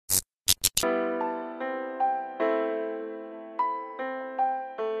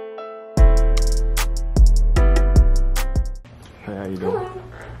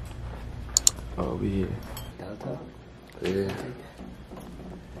Oh, we here. Delta? Yeah.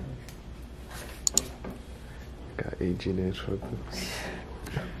 Got AG in the instructor.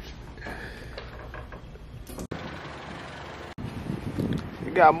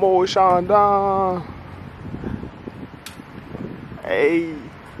 You got more Sean down. Hey.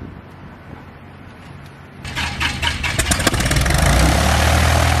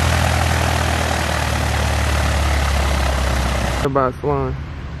 About flying.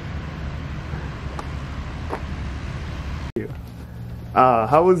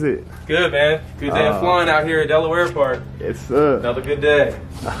 How was it? Good, man. Good day of flying out here at Delaware Park. Yes, sir. Another good day.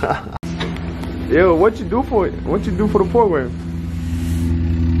 Yo, what you do for the program?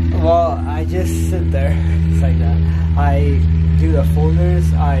 Well, I just sit there. It's like that. I do the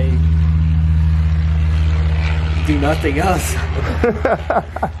folders. I do nothing else.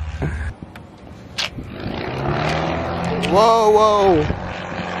 Whoa, whoa.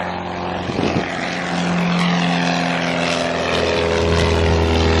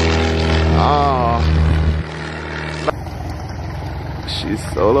 Oh. She's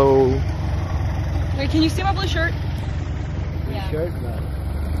solo. Wait, can you see my blue shirt? Yeah. Shirt? No.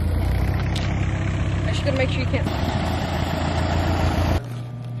 I just gotta make sure you can't.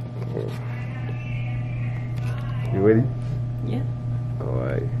 You ready? Yeah.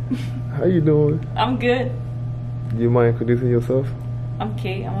 Alright. How you doing? I'm good. Do you mind introducing yourself? I'm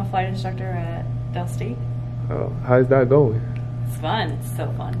Kate. I'm a flight instructor at Del State. Oh, how's that going? It's fun. It's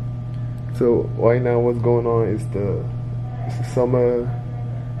so fun. So right now, what's going on is the summer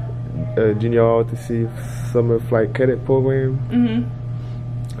junior ROTC summer Flight Cadet Program.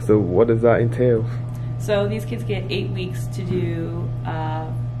 Mm-hmm. So what does that entail? So these kids get 8 weeks to do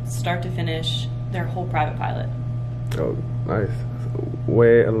start to finish their whole private pilot. Oh, nice. So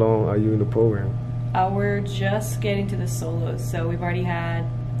where along are you in the program? We're just getting to the solos. So we've already had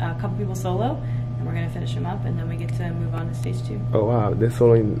a couple people solo, and we're gonna finish them up, and then we get to move on to stage 2. Oh wow, they're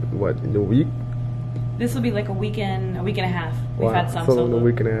soloing what, in a week? This will be like a week and a half. We've Wow, had some solo solo. in a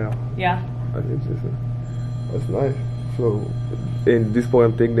week and a half. Yeah. That's interesting. That's nice. So in this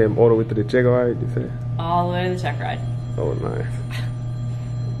program, take them all the way to the checkride, you say? All the way to the checkride. Oh, nice.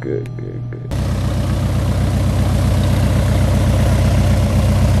 Good, good, good.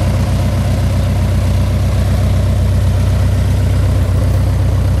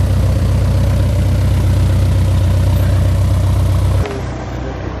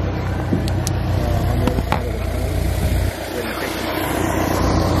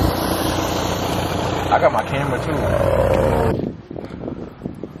 I got my camera too. No,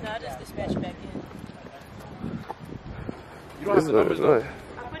 I just dispatched back in. You don't have the numbers though.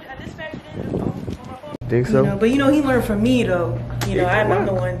 I dispatched it in on my phone. Think so? You know, but you know, he learned from me though. You know, I'm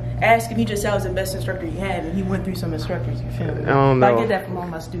the one. Ask him. He just said I was the best instructor he had, and he went through some instructors. You feel me? I don't But know. I get that from all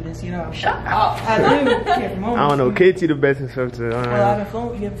my students. You know. Shut up. I do. Yeah, from all I my don't know. students. KT the best instructor. Well, I haven't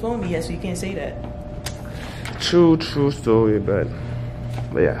flown. You haven't flown me yet, so you can't say that. True story, but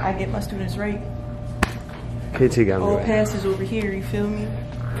yeah. I get my students right. KT got me All right. passes over here. You feel me?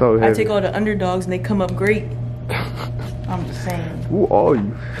 So I heavy. take all the underdogs and they come up great. I'm just saying. Who are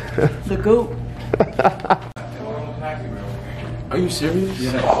you? The GOAT. Are you serious?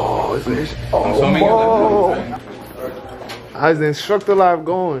 Yeah. Oh, it's whoa. How's the instructor life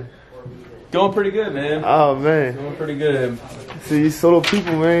going? Going pretty good, man. Oh man. Going pretty good. See, solo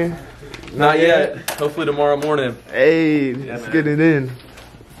people, man. Not yet. Hopefully tomorrow morning. Hey, let's get it in.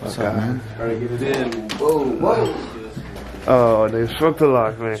 What's up, man? Trying to get it in. Whoa, whoa. Oh, the instructor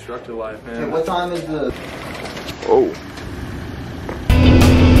life, man. Instructor life, man. What time is the... Oh.